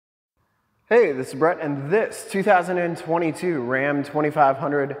Hey, this is Brett, and this 2022 Ram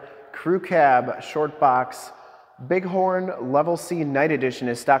 2500 Crew Cab Shortbox Bighorn Level C Night Edition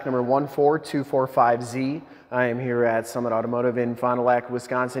is stock number 14245Z. I am here at Summit Automotive in Fond du Lac,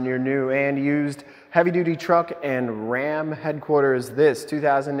 Wisconsin, your new and used heavy-duty truck and Ram headquarters. This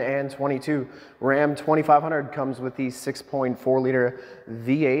 2022 Ram 2500 comes with the 6.4-liter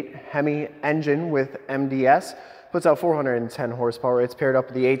V8 Hemi engine with MDS. Puts out 410 horsepower. It's paired up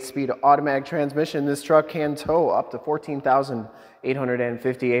with the 8-speed automatic transmission. This truck can tow up to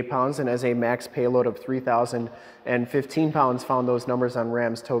 14,858 pounds and has a max payload of 3,015 pounds. Found those numbers on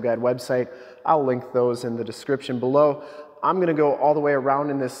Ram's Tow Guide website. I'll link those in the description below. I'm going to go all the way around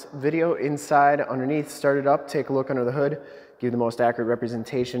in this video, inside, underneath, start it up, take a look under the hood, give you the most accurate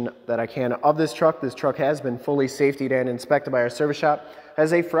representation that I can of this truck. This truck has been fully safetied and inspected by our service shop.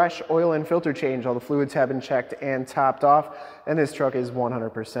 Has a fresh oil and filter change. All the fluids have been checked and topped off, and this truck is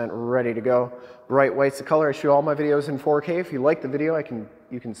 100% ready to go. Bright white's the color. I shoot all my videos in 4K. If you like the video,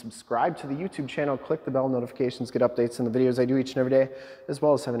 you can subscribe to the YouTube channel, click the bell notifications, get updates on the videos I do each and every day, as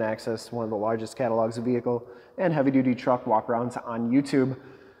well as having access to one of the largest catalogs of vehicle and heavy-duty truck walkarounds on YouTube.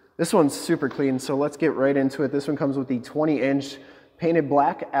 This one's super clean, so let's get right into it. This one comes with the 20-inch painted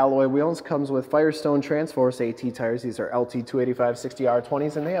black alloy wheels, comes with Firestone Transforce AT tires. These are LT 285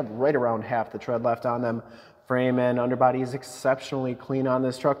 60R20s, and they have right around half the tread left on them. Frame and underbody is exceptionally clean on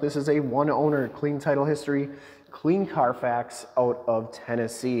this truck. This is a one-owner, clean title history, clean CARFAX out of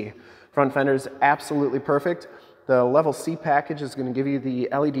Tennessee. Front fender is absolutely perfect. The Level C package is going to give you the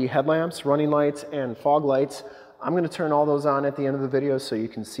LED headlamps, running lights, and fog lights. I'm going to turn all those on at the end of the video so you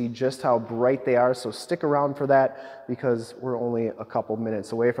can see just how bright they are, so stick around for that because we're only a couple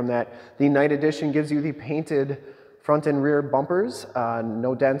minutes away from that. The Night Edition gives you the painted front and rear bumpers,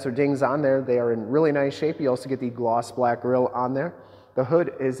 no dents or dings on there. They are in really nice shape. You also get the gloss black grille on there. The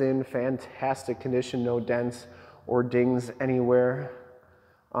hood is in fantastic condition, no dents or dings anywhere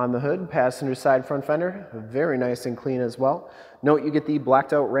on the hood. Passenger side front fender, very nice and clean as well. Note you get the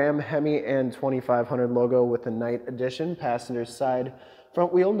blacked out Ram, Hemi, and 2500 logo with the Night Edition. Passenger side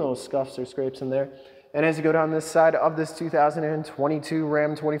front wheel, no scuffs or scrapes in there. And as you go down this side of this 2022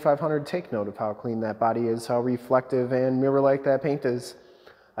 Ram 2500, take note of how clean that body is, how reflective and mirror-like that paint is.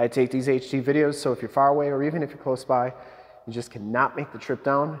 I take these HD videos, so if you're far away or even if you're close by, you just cannot make the trip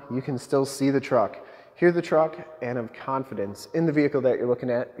down, you can still see the truck, hear the truck, and have confidence in the vehicle that you're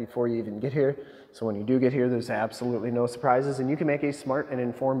looking at before you even get here. So when you do get here, there's absolutely no surprises, and you can make a smart and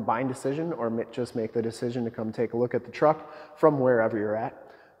informed buying decision or just make the decision to come take a look at the truck from wherever you're at.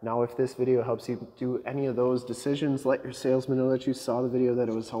 Now, if this video helps you do any of those decisions, let your salesman know that you saw the video, that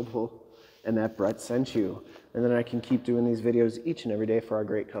it was helpful, and that Brett sent you. And then I can keep doing these videos each and every day for our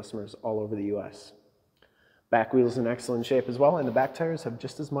great customers all over the US. Back wheel's in excellent shape as well, and the back tires have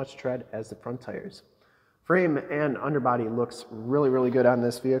just as much tread as the front tires. Frame and underbody looks really, really good on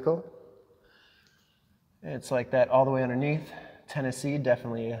this vehicle. It's like that all the way underneath. Tennessee,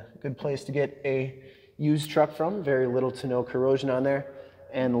 definitely a good place to get a used truck from. Very little to no corrosion on there.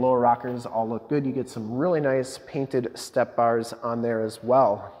 And the lower rockers all look good. You get some really nice painted step bars on there as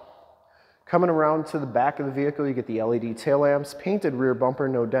well. Coming around to the back of the vehicle, you get the LED tail lamps, painted rear bumper,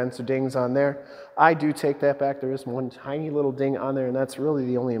 no dents or dings on there. I do take that back. There is one tiny little ding on there, and that's really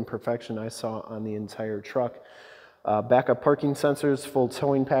the only imperfection I saw on the entire truck. Backup parking sensors, full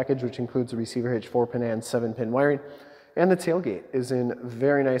towing package, which includes a receiver hitch, 4-pin and 7-pin wiring. And the tailgate is in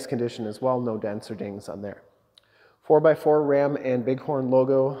very nice condition as well, no dents or dings on there. 4x4 Ram and Bighorn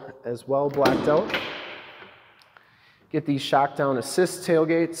logo as well, blacked out. Get the shock down assist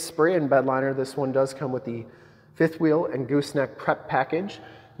tailgate, spray and bed liner. This one does come with the 5th wheel and gooseneck prep package.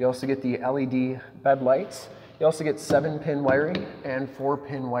 You also get the LED bed lights. You also get 7-pin wiring and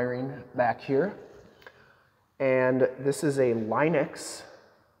 4-pin wiring back here. And this is a Line-X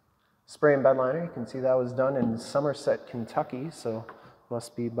spray and bed liner. You can see that was done in Somerset, Kentucky, so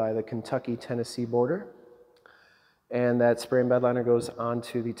must be by the Kentucky-Tennessee border. And that spray and bed liner goes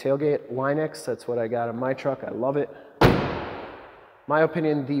onto the tailgate. Line-X, that's what I got on my truck. I love it. My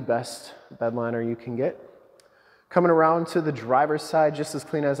opinion, the best bed liner you can get. Coming around to the driver's side, just as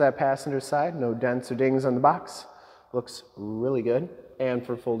clean as that passenger side. No dents or dings on the box. Looks really good. And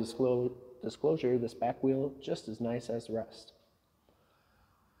for full disclosure, this back wheel just as nice as the rest.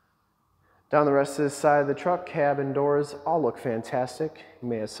 Down the rest of this side of the truck, cab and doors all look fantastic. You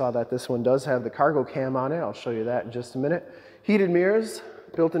may have saw that this one does have the cargo cam on it. I'll show you that in just a minute. Heated mirrors,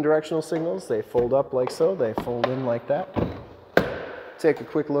 built-in directional signals. They fold up like so. They fold in like that. Take a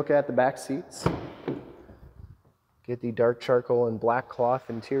quick look at the back seats. Get the dark charcoal and black cloth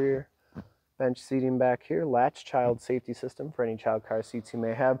interior. Bench seating back here, latch child safety system for any child car seats you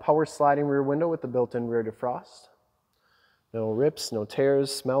may have. Power sliding rear window with the built-in rear defrost. No rips, no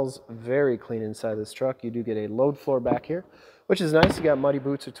tears, smells very clean inside this truck. You do get a load floor back here, which is nice. You got muddy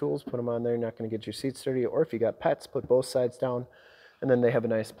boots or tools, put them on there. You're not going to get your seats dirty. Or if you got pets, put both sides down. And then they have a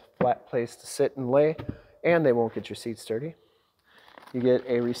nice flat place to sit and lay, and they won't get your seats dirty. You get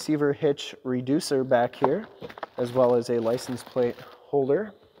a receiver hitch reducer back here, as well as a license plate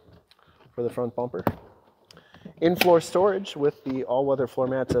holder for the front bumper. In-floor storage with the all-weather floor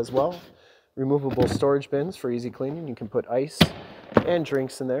mats as well. Removable storage bins for easy cleaning. You can put ice and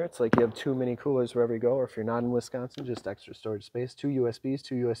drinks in there. It's like you have 2 mini coolers wherever you go, or if you're not in Wisconsin, just extra storage space. 2 USBs,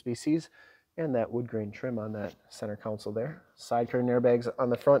 2 USB-Cs, and that wood grain trim on that center console there. Side curtain airbags on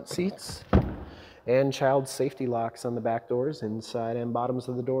the front seats, and child safety locks on the back doors. Inside and bottoms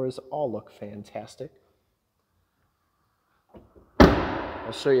of the doors all look fantastic.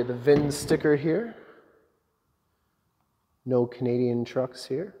 I'll show you the VIN sticker here. No Canadian trucks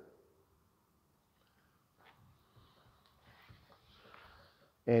here.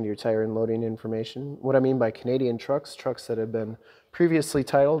 And your tire and loading information. What I mean by Canadian trucks, trucks that have been previously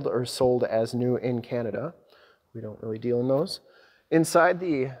titled or sold as new in Canada. We don't really deal in those. Inside,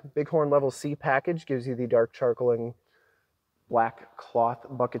 the Bighorn Level C package gives you the dark charcoal and black cloth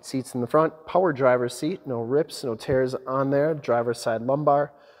bucket seats in the front. Power driver's seat, no rips, no tears on there. Driver's side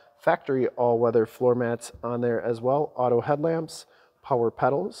lumbar. Factory all-weather floor mats on there as well. Auto headlamps, power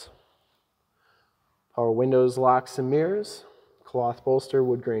pedals, power windows, locks, and mirrors. Cloth bolster,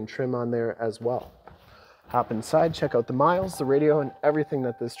 wood grain trim on there as well. Hop inside, check out the miles, the radio, and everything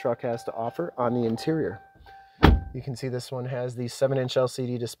that this truck has to offer on the interior. You can see this one has the 7-inch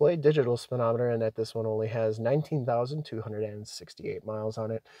LCD display, digital speedometer, and that this one only has 19,268 miles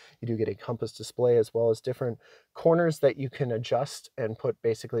on it. You do get a compass display as well as different corners that you can adjust and put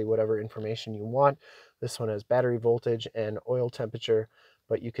basically whatever information you want. This one has battery voltage and oil temperature,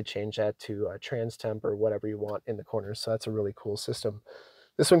 but you could change that to trans temp or whatever you want in the corners. So that's a really cool system.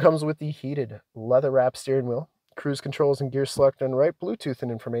 This one comes with the heated leather wrap steering wheel, cruise controls and gear select on the right, Bluetooth and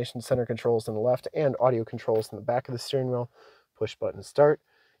information center controls on the left, and audio controls in the back of the steering wheel, push button start,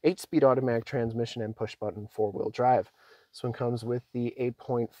 8-speed automatic transmission, and push button 4-wheel drive. This one comes with the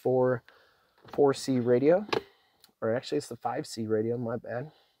 8.4 4C radio, or actually it's the 5C radio, my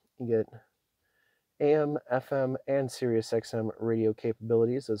bad. You get AM, FM, and Sirius XM radio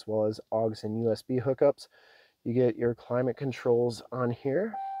capabilities, as well as AUX and USB hookups. You get your climate controls on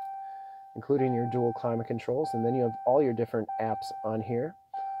here, including your dual climate controls, and then you have all your different apps on here.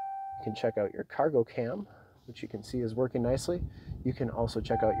 You can check out your cargo cam, which you can see is working nicely. You can also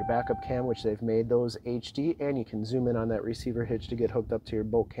check out your backup cam, which they've made those HD, and you can zoom in on that receiver hitch to get hooked up to your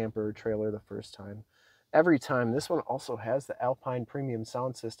boat, camper, or trailer the first time. Every time. This one also has the Alpine premium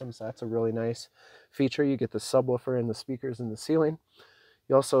sound system, so that's a really nice feature. You get the subwoofer and the speakers in the ceiling.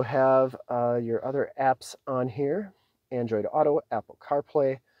 You also have your other apps on here, Android Auto, Apple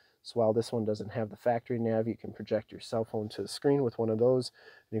CarPlay. So while this one doesn't have the factory nav, you can project your cell phone to the screen with one of those.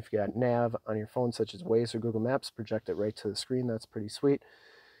 And if you got nav on your phone, such as Waze or Google Maps, project it right to the screen. That's pretty sweet.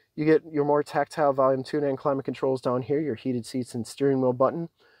 You get your more tactile volume tune and climate controls down here. Your heated seats and steering wheel button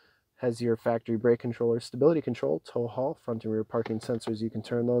has your factory brake controller, stability control, tow haul, front and rear parking sensors. You can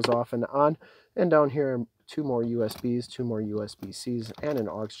turn those off and on. And down here, 2 more USBs, 2 more USB-Cs, and an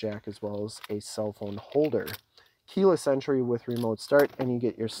aux jack, as well as a cell phone holder. Keyless entry with remote start, and you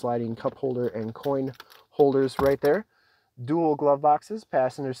get your sliding cup holder and coin holders right there. Dual glove boxes,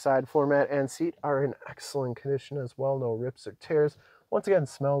 passenger side floor mat and seat are in excellent condition as well. No rips or tears. Once again,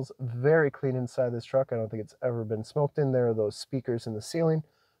 smells very clean inside this truck. I don't think it's ever been smoked in. There are those speakers in the ceiling.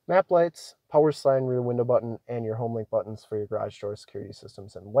 Map lights, power slide rear window button, and your Homelink buttons for your garage door security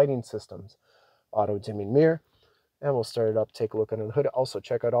systems and lighting systems. Auto dimming mirror. And we'll start it up, take a look under the hood. Also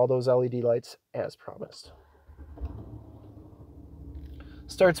check out all those LED lights as promised.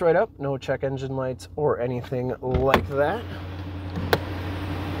 Starts right up, no check engine lights or anything like that.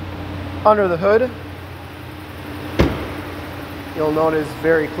 Under the hood, you'll notice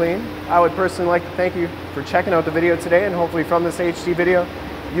very clean. I would personally like to thank you for checking out the video today, and hopefully from this HD video,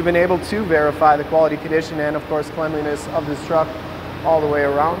 you've been able to verify the quality, condition, and of course cleanliness of this truck all the way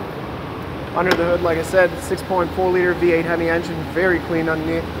around. Under the hood, like I said, 6.4 liter V8 Hemi engine, very clean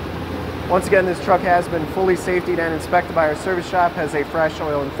underneath. Once again, this truck has been fully safetied and inspected by our service shop, has a fresh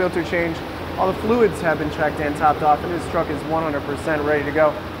oil and filter change. All the fluids have been checked and topped off, and this truck is 100% ready to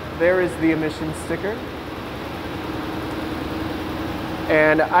go. There is the emissions sticker.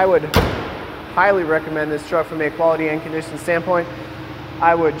 And I would highly recommend this truck from a quality and condition standpoint.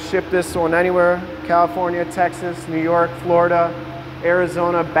 I would ship this one anywhere: California, Texas, New York, Florida,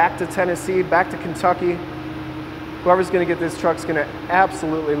 Arizona, back to Tennessee, back to Kentucky. Whoever's going to get this truck's going to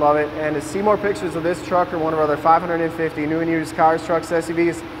absolutely love it. And to see more pictures of this truck or one of our other 550 new and used cars, trucks,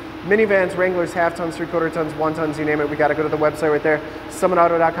 SUVs, minivans, Wranglers, half tons, 3/4 tons, 1 tons, you name it, we got to go to the website right there,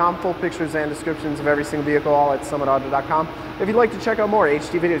 summitauto.com. Full pictures and descriptions of every single vehicle, all at summitauto.com. If you'd like to check out more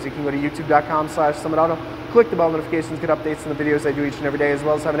HD videos, you can go to youtube.com/summitauto. Click the bell notifications, get updates on the videos I do each and every day, as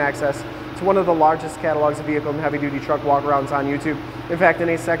well as having access to one of the largest catalogs of vehicle and heavy-duty truck walkarounds on YouTube. In fact, in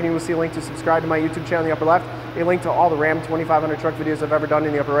a second, you will see a link to subscribe to my YouTube channel in the upper left, a link to all the Ram 2500 truck videos I've ever done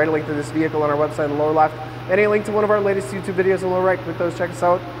in the upper right, a link to this vehicle on our website in the lower left, and a link to one of our latest YouTube videos in the lower right. Click those, check us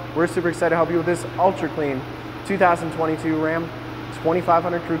out. We're super excited to help you with this ultra clean 2022 Ram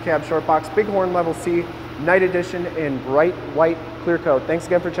 2500 Crew Cab Short Box Bighorn Level C Night Edition in bright white clear coat. Thanks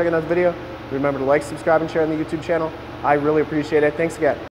again for checking out the video. Remember to like, subscribe, and share on the YouTube channel. I really appreciate it. Thanks again.